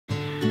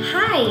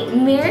Hi,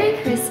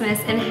 Merry Christmas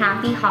and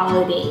Happy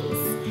Holidays.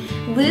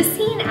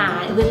 Lucy and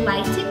I would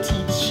like to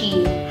teach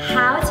you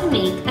how to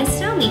make a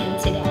snowman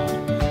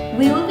today.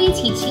 We will be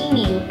teaching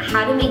you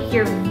how to make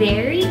your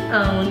very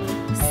own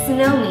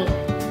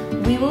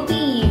snowman. We will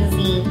be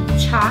using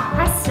chalk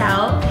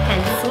pastel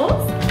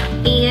pencils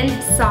and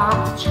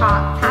soft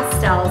chalk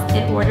pastels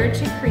in order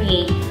to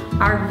create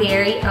our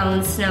very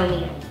own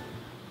snowman.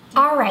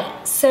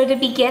 Alright, so to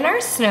begin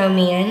our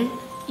snowman,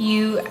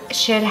 you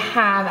should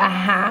have a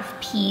half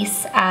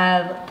piece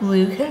of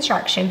blue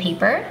construction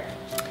paper.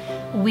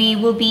 We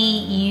will be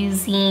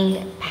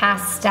using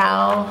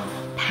pastel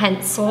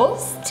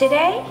pencils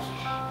today,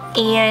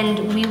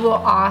 and we will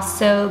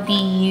also be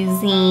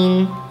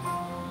using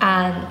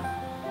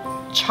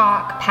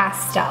chalk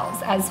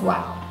pastels as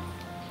well.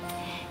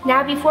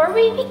 Now before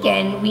we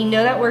begin, we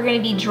know that we're going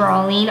to be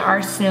drawing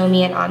our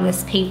snowman on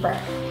this paper,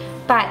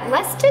 but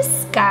let's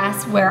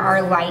discuss where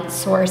our light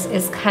source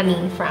is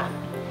coming from.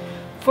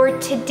 For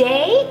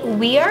today,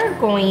 we are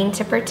going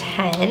to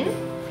pretend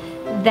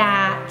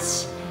that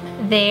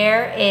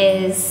there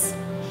is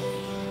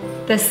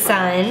the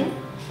sun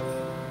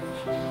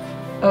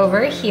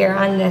over here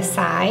on this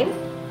side.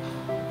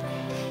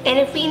 And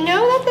if we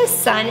know that the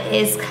sun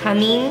is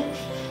coming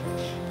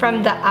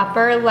from the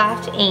upper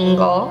left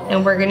angle,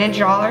 and we're gonna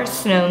draw our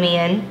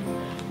snowman,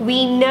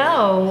 we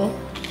know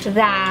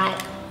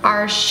that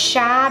our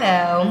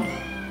shadow,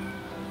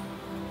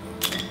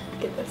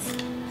 look at this,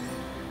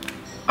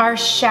 our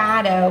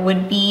shadow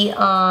would be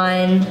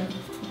on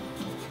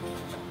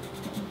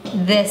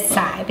this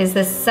side because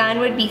the sun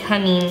would be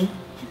coming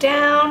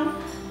down.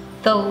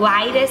 The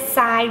lightest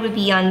side would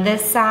be on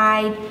this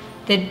side.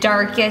 The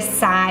darkest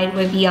side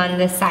would be on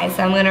this side.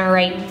 So I'm gonna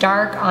write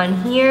dark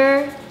on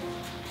here.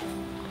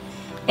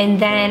 And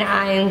then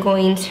I'm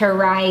going to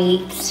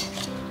write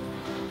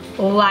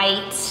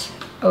light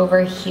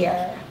over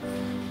here.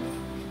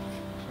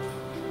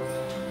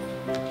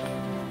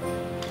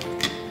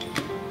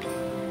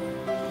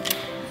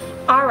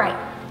 Alright,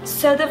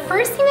 so the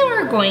first thing that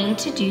we're going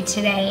to do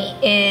today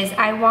is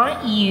I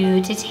want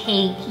you to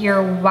take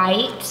your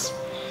white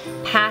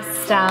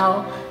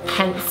pastel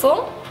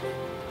pencil,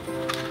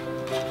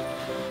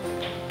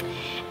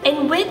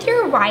 and with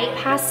your white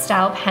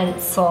pastel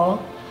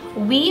pencil,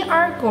 we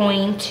are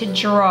going to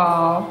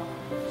draw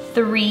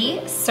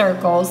 3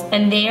 circles,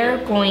 and they are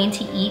going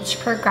to each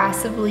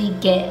progressively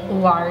get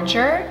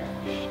larger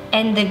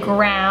and the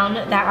ground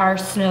that our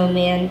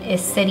snowman is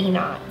sitting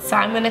on. So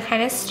I'm gonna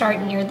kind of start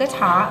near the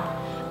top.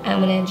 I'm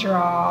gonna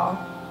draw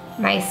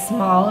my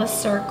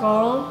smallest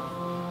circle.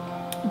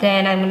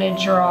 Then I'm gonna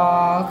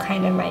draw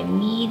kind of my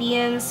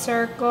medium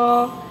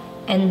circle.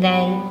 And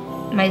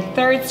then my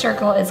third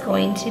circle is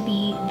going to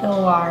be the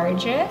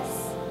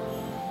largest.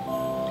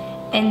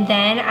 And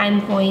then I'm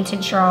going to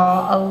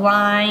draw a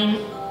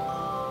line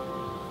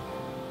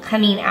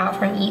coming out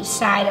from each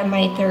side of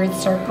my third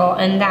circle,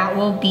 and that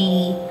will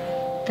be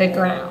the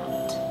ground.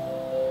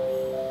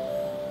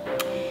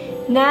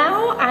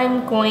 Now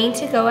I'm going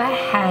to go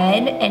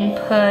ahead and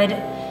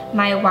put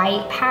my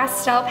white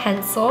pastel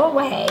pencil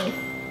away,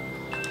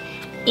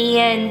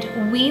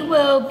 and we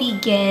will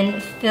begin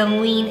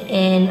filling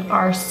in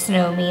our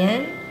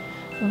snowman.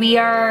 We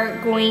are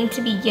going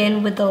to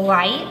begin with the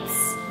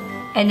lights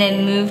and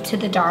then move to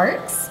the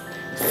darks.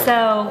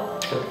 So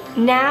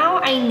now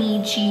I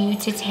need you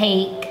to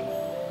take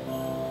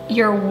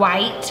your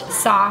white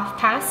soft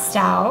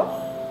pastel.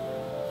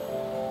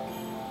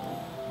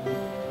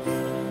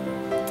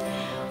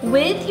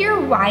 With your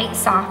white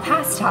soft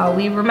pastel,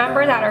 we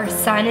remember that our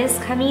sun is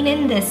coming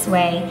in this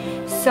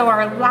way, so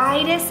our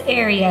lightest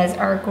areas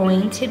are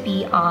going to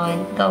be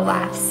on the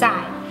left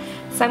side.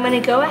 So I'm going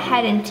to go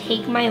ahead and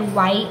take my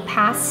white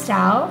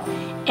pastel,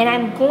 and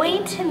I'm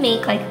going to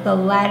make like the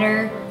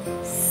letter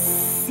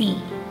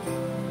C,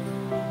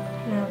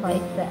 kind of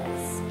like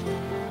this,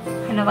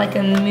 kind of like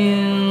a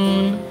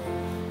moon.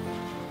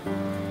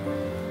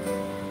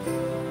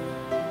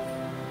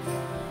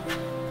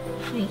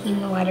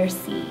 Making the letter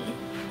C.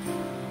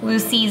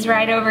 Lucy's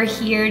right over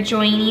here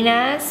joining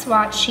us,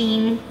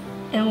 watching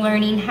and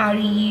learning how to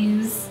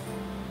use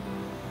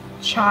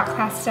chalk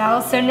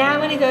pastel. So now I'm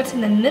going to go to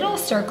the middle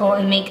circle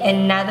and make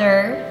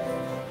another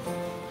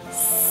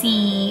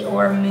C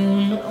or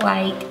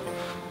moon-like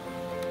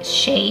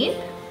shape.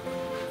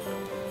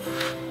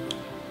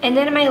 And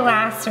then in my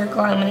last circle,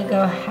 I'm going to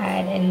go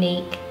ahead and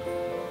make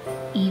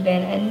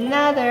even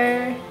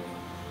another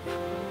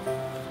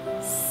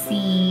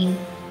C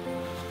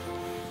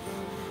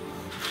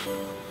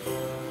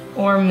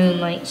or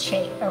moonlight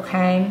shape,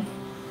 okay?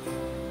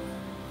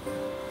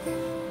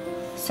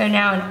 So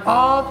now in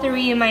all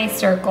 3 of my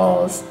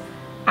circles,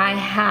 I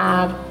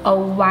have a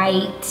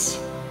white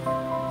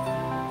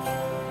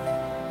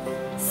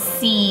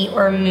C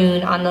or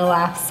moon on the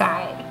left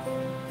side.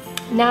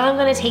 Now I'm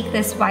gonna take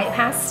this white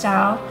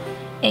pastel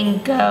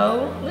and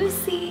go,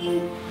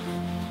 Lucy,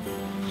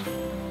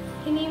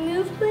 can you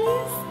move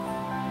please?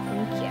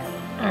 Thank you.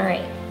 All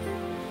right.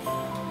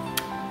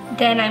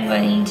 Then I'm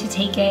going to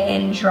take it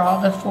and draw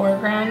the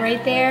foreground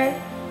right there.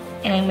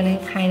 and I'm gonna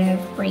kind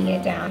of bring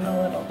it down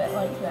a little bit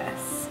like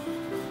this.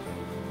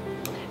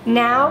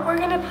 Now we're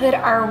gonna put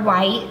our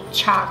white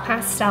chalk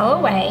pastel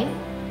away,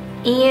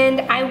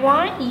 and I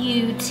want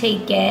you to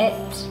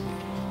get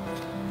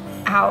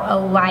out a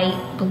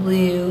light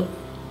blue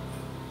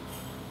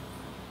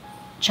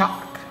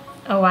chalk,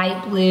 a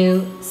light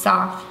blue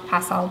soft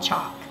pastel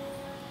chalk.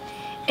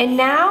 And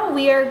now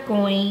we are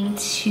going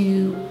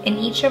to, in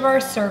each of our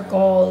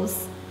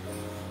circles,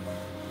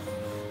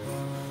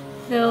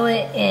 fill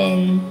it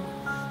in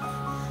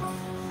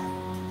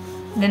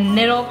the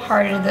middle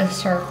part of the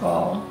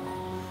circle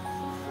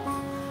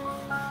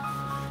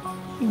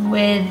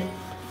with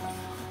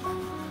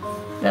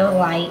the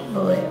light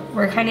blue.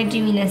 We're kind of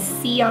doing a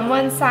C on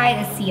one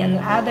side, a C on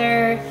the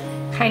other,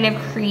 kind of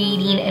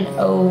creating an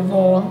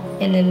oval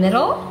in the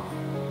middle.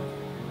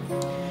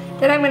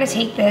 Then I'm gonna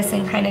take this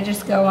and kind of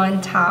just go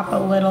on top a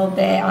little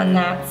bit on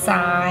that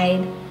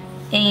side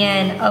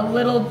and a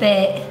little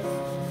bit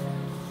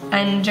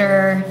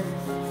under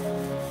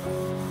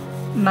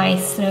my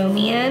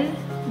snowman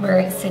where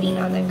it's sitting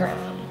on the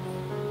ground.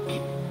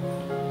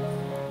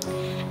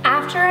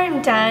 After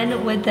I'm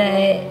done with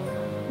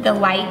the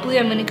light blue,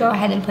 I'm gonna go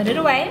ahead and put it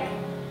away.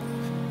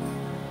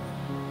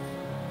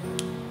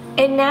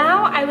 And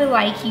now I would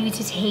like you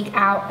to take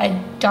out a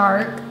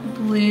dark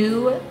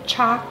blue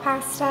chalk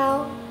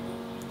pastel.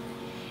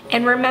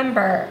 And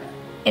remember,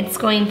 it's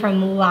going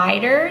from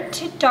lighter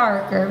to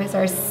darker because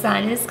our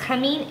sun is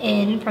coming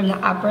in from the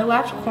upper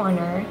left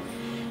corner.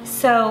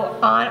 So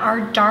on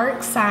our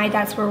dark side,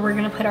 that's where we're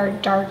gonna put our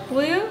dark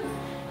blue,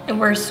 and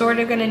we're sort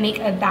of gonna make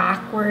a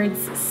backwards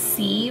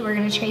C. We're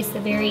gonna trace the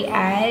very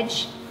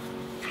edge,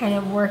 kind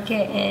of work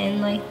it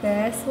in like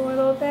this a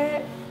little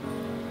bit.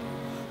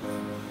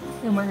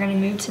 And we're gonna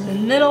move to the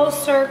middle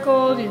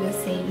circle, do the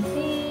same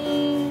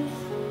thing.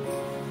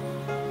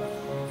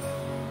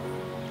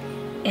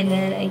 And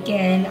then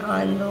again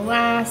on the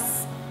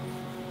last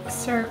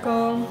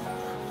circle,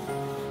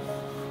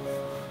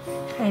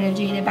 kind of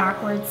doing a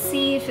backward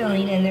C,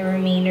 filling in the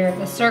remainder of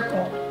the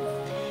circle.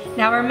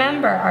 Now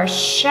remember, our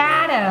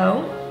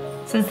shadow,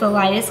 since the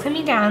light is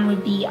coming down,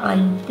 would be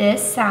on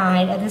this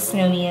side of the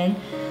snowman.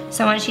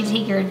 So I want you to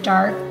take your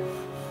dark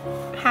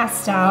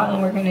pastel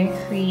and we're gonna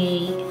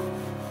create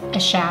a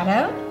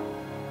shadow.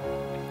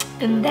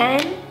 And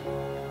then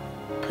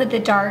put the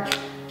dark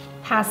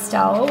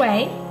pastel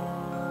away.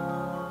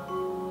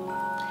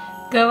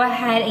 Go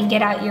ahead and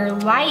get out your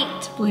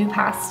light blue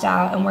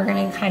pastel and we're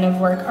gonna kind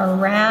of work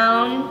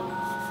around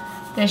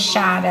the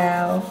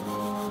shadow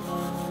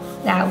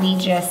that we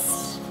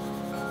just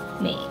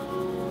made,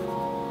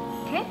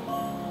 okay?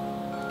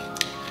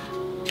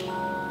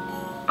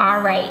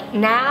 All right,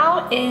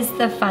 now is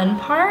the fun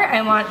part.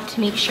 I want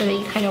to make sure that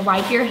you kind of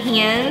wipe your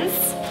hands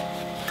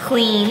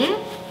clean.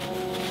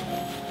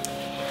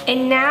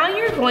 And now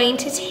you're going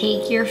to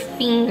take your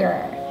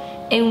finger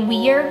and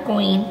we are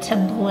going to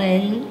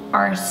blend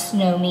our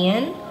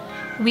snowman.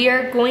 We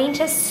are going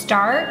to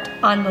start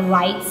on the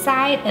light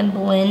side and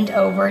blend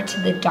over to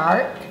the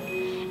dark.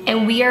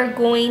 And we are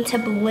going to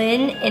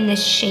blend in the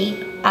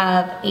shape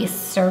of a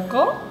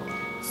circle.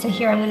 So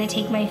here I'm gonna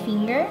take my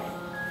finger,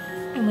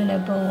 I'm gonna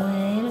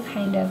blend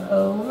kind of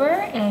over,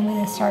 and I'm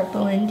gonna start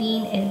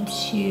blending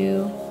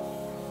into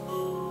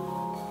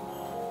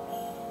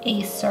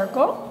a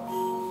circle.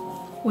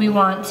 We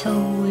want to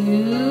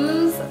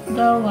lose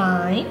the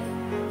line.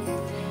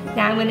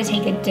 Now I'm gonna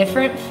take a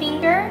different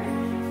finger.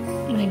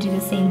 I'm gonna do the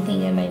same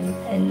thing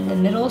in the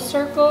middle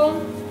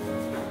circle.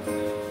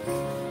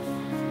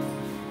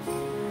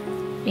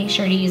 Make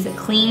sure to use a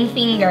clean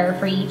finger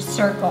for each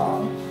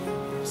circle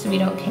so we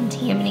don't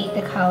contaminate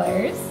the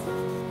colors.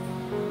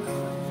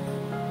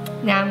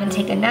 Now I'm gonna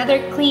take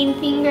another clean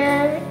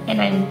finger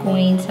and I'm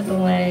going to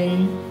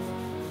blend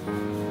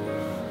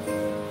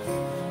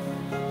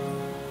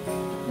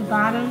the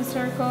bottom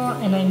circle,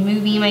 and I'm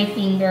moving my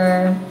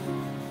finger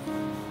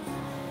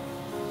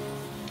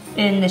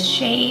in the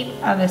shape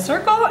of a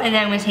circle, and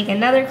then I'm gonna take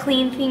another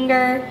clean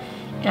finger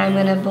and I'm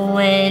gonna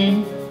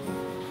blend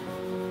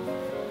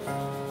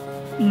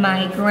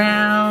my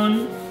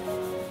ground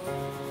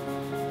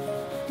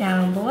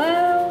down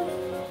below.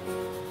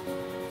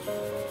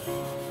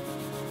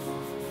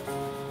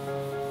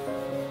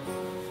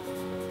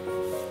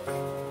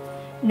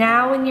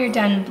 Now when you're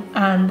done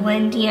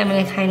blending, I'm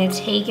gonna kind of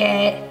take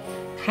it,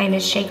 kind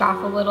of shake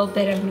off a little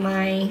bit of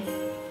my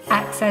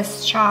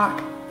excess chalk.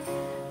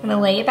 I'm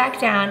gonna lay it back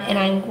down and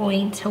I'm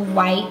going to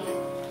wipe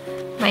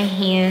my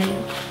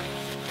hand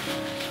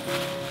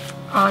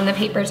on the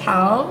paper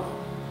towel.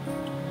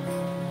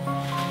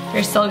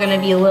 You're still gonna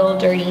be a little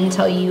dirty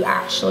until you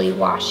actually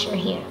wash your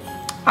hand.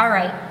 All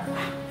right,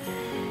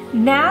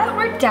 now that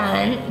we're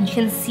done, you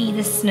can see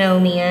the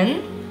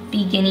snowman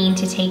beginning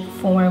to take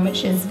form,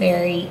 which is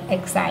very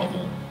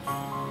exciting.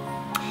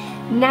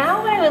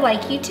 Now what I would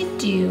like you to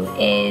do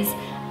is,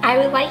 I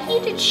would like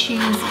you to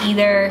choose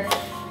either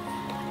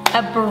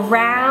a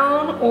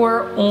brown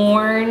or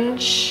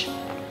orange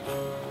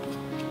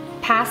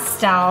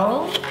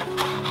pastel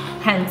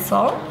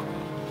pencil.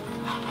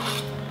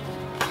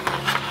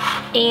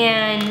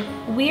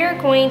 And we are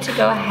going to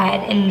go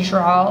ahead and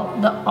draw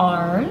the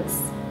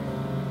arms.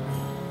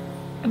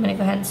 I'm gonna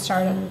go ahead and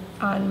start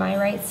on my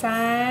right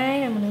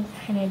side. I'm gonna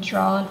kind of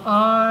draw an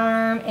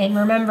arm. And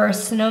remember, a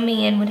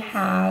snowman would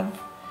have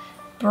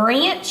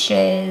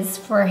branches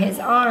for his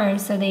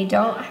arms, so they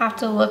don't have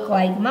to look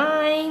like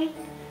mine.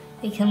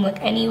 They can look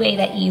any way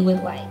that you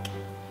would like.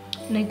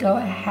 I'm gonna go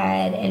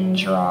ahead and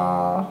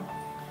draw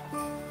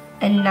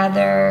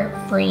another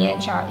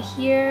branch out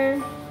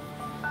here.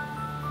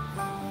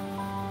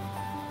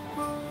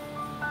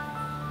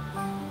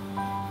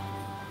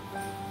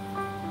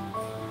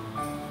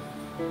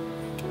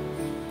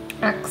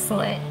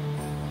 Excellent.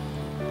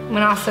 I'm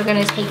also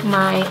going to take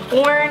my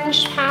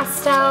orange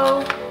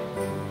pastel,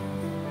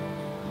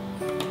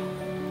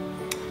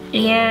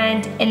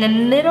 and in the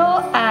middle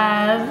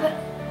of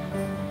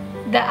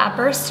the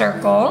upper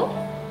circle,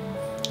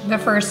 the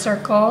first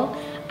circle,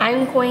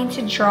 I'm going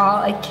to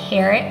draw a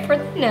carrot for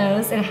the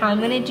nose. And how I'm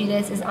going to do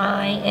this is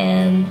I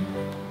am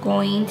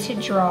going to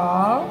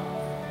draw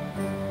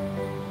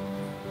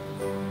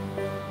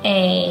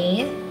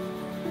a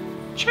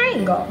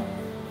triangle.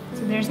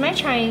 So there's my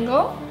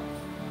triangle.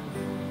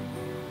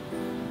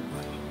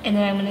 And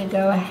then I'm going to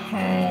go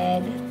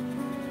ahead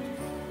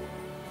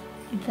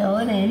and fill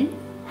it in.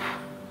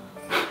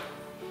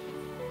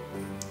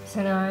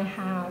 So now I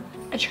have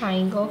a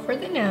triangle for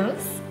the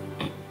nose.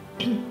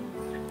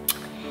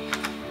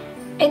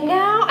 And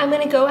now I'm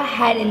going to go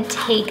ahead and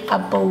take a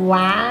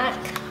black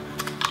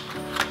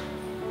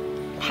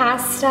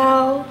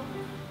pastel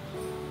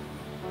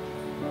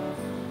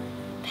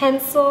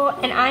pencil,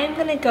 and I'm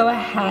going to go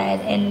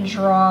ahead and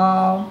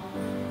draw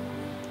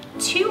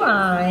two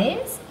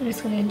eyes. I'm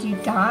just going to do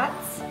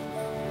dots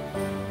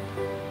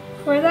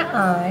for the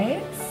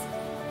eyes.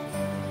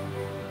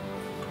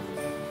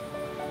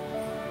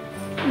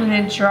 I'm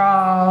going to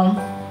draw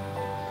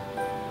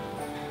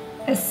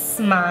a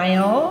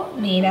smile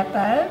made up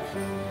of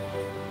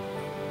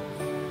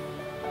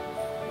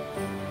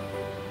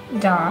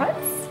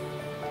dots.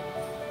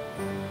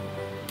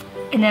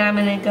 And then I'm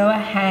going to go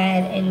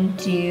ahead and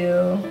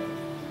do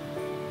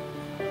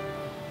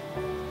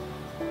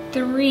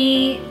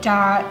 3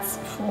 dots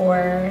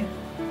for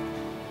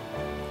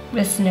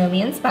the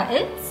snowman's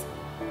buttons.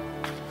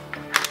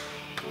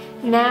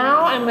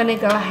 Now I'm going to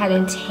go ahead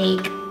and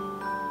take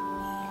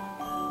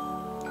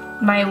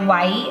my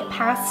white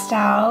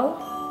pastel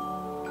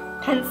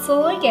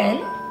pencil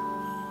again.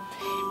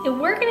 And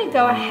we're going to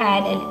go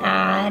ahead and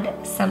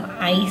add some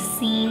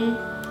icing,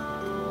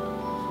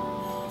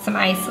 some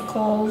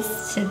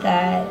icicles to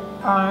the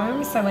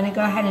arms. So I'm going to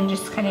go ahead and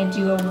just kind of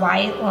do a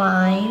white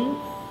line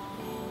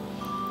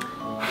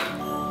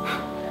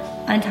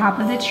on top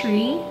of the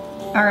tree,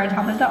 or on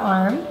top of the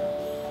arm.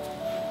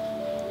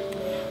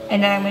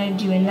 And then I'm going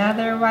to do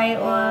another white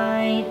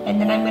line, and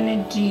then I'm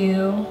going to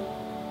do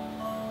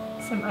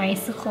some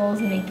icicles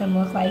and make them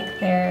look like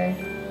they're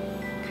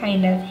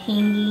kind of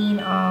hanging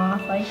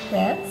off like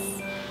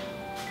this.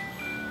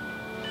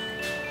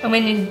 I'm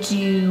going to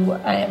do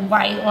a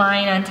white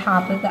line on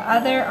top of the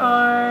other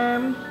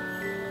arm,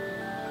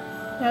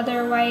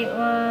 another white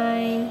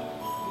line,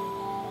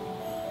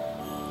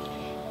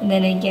 and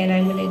then again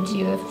I'm going to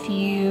do a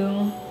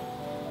few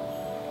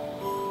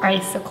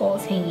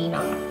icicles hanging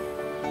off.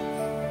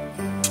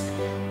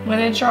 I'm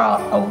going to draw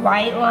a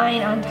white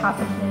line on top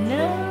of the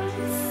nose,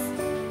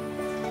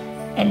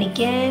 and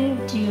again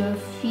do a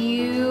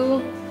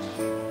few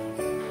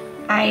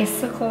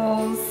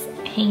icicles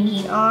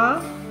hanging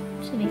off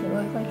to make it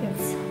look like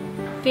it's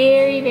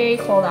very, very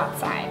cold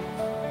outside.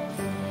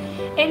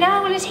 And now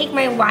I'm going to take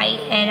my white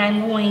and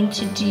I'm going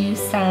to do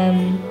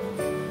some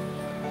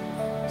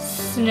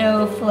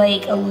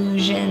snowflake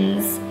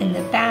illusions in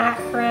the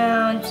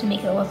background to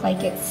make it look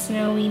like it's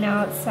snowing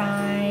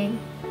outside.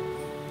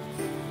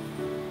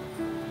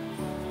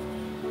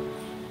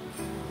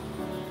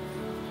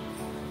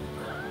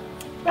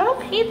 Oh,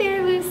 hey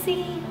there,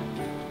 Lucy.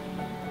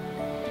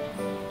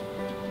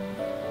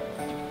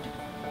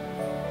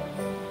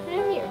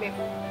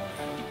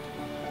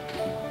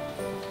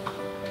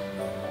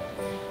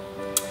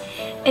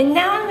 And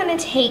now I'm going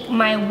to take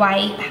my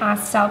white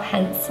pastel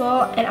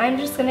pencil and I'm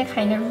just going to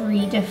kind of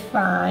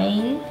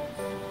redefine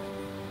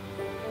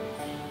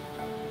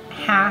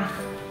half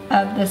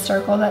of the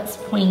circle that's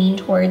pointing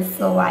towards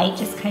the light,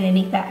 just kind of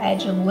make that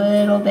edge a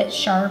little bit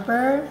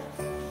sharper.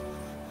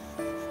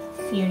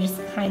 So you're just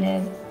kind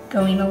of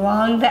going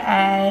along the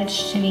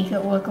edge to make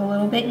it look a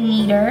little bit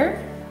neater.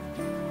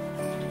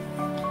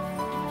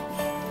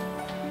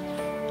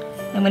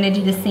 I'm going to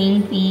do the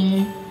same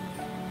thing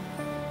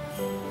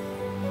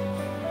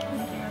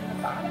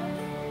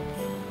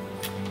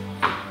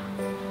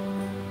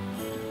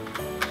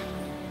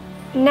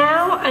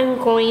Now I'm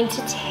going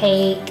to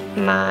take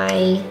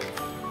my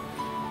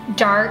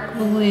dark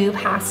blue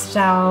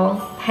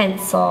pastel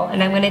pencil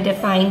and I'm going to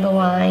define the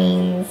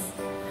lines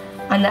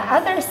on the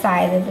other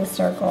side of the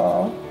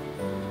circle,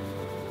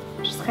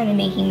 just kind of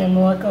making them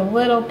look a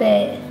little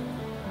bit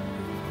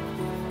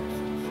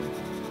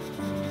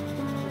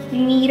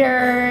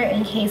neater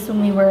in case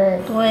when we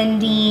were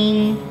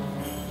blending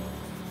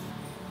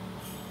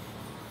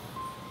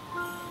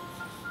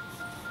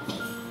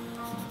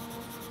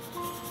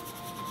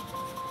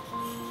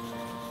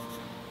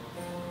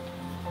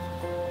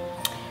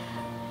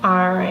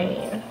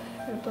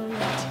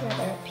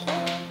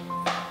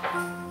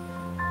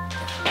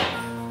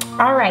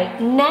All right,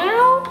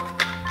 now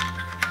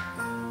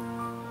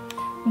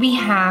we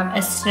have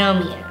a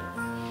snowman.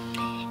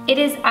 It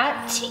is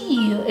up to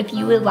you if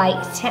you would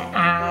like to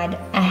add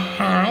a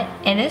hat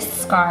and a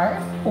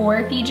scarf, or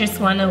if you just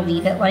want to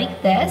leave it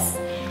like this.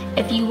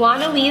 If you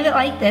want to leave it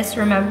like this,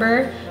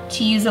 remember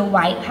to use a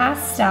white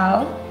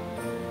pastel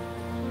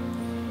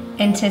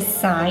and to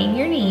sign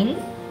your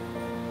name.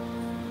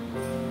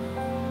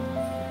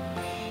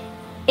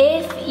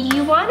 If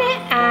you want to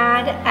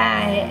add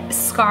a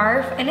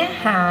scarf and a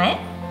hat,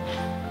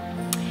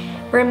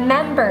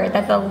 remember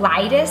that the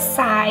lightest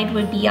side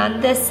would be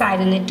on this side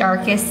and the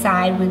darkest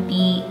side would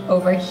be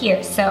over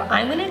here. So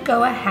I'm gonna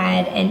go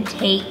ahead and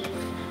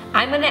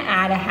I'm gonna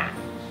add a hat.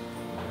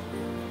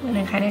 I'm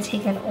gonna kind of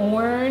take an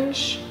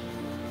orange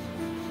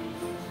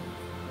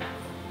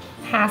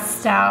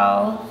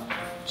pastel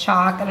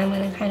chalk and I'm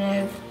gonna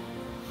kind of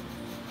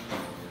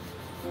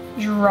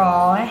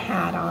draw a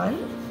hat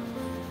on.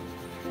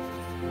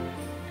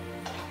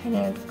 Kind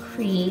of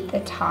create the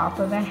top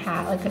of a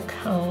hat like a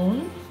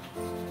cone.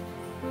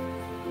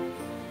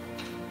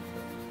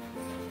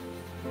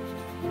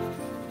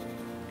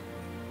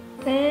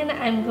 Then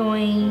I'm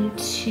going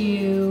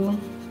to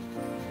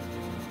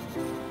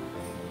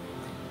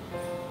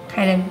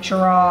kind of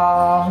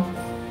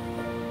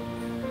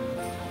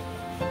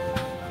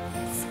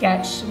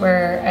sketch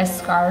where a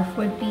scarf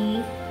would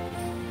be.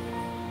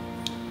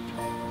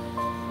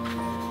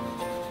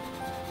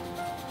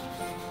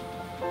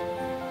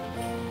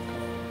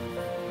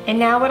 And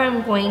now what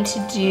I'm going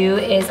to do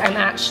is I'm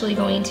actually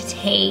going to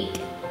take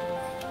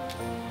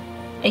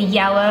a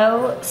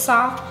yellow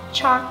soft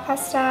chalk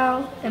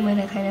pastel. I'm going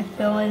to kind of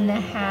fill in the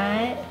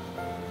hat,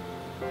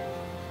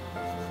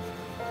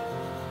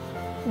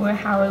 or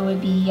how it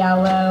would be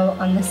yellow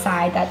on the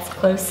side that's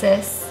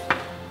closest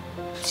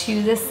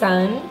to the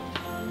sun.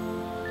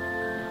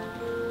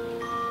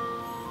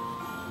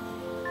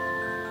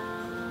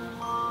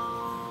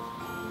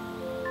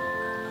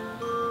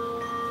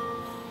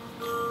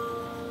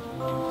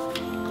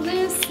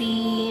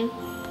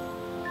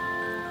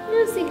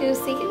 Lucy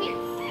Goosey, come here.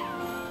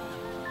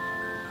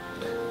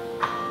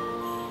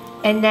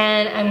 And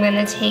then I'm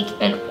gonna take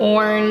an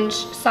orange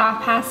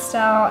soft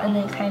pastel and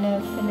then kind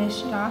of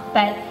finish it off.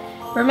 But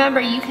remember,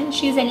 you can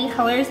choose any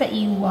colors that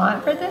you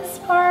want for this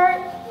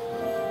part.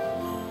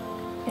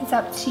 It's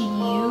up to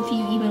you if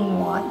you even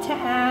want to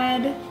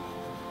add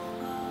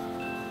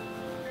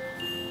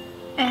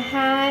a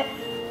hat,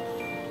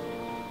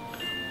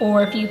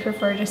 or if you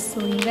prefer just to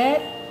leave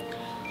it.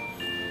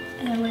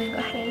 And I'm gonna go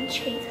ahead and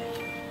trace it.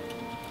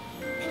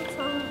 That's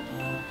all.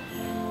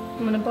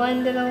 I'm gonna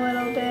blend it a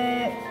little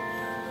bit.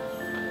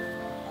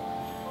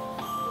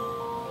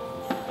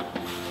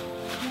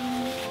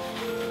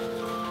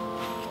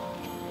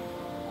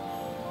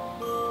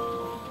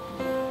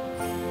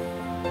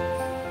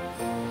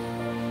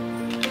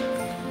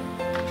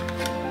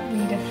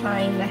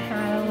 Define the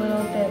hat a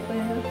little bit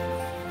with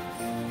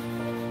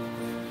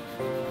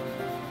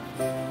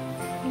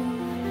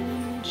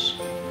orange.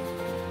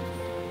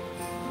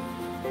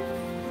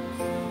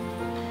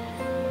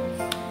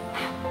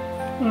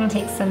 I'm going to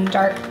take some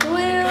dark blue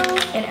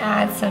and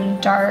add some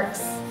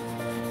darks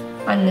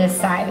on this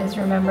side, as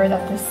remember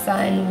that the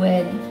sun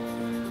would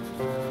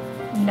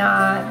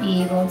not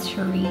be able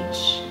to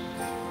reach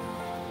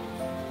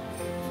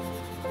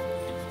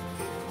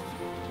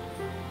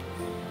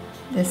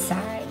this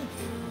side.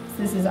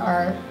 This is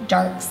our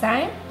dark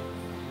side.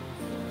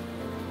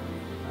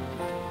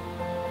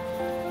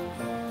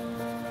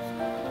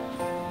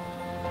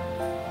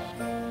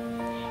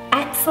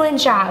 Excellent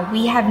job.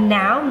 We have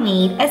now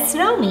made a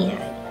snowman.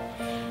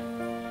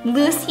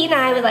 Lucy and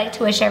I would like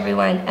to wish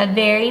everyone a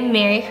very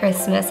Merry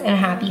Christmas and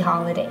Happy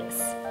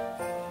Holidays.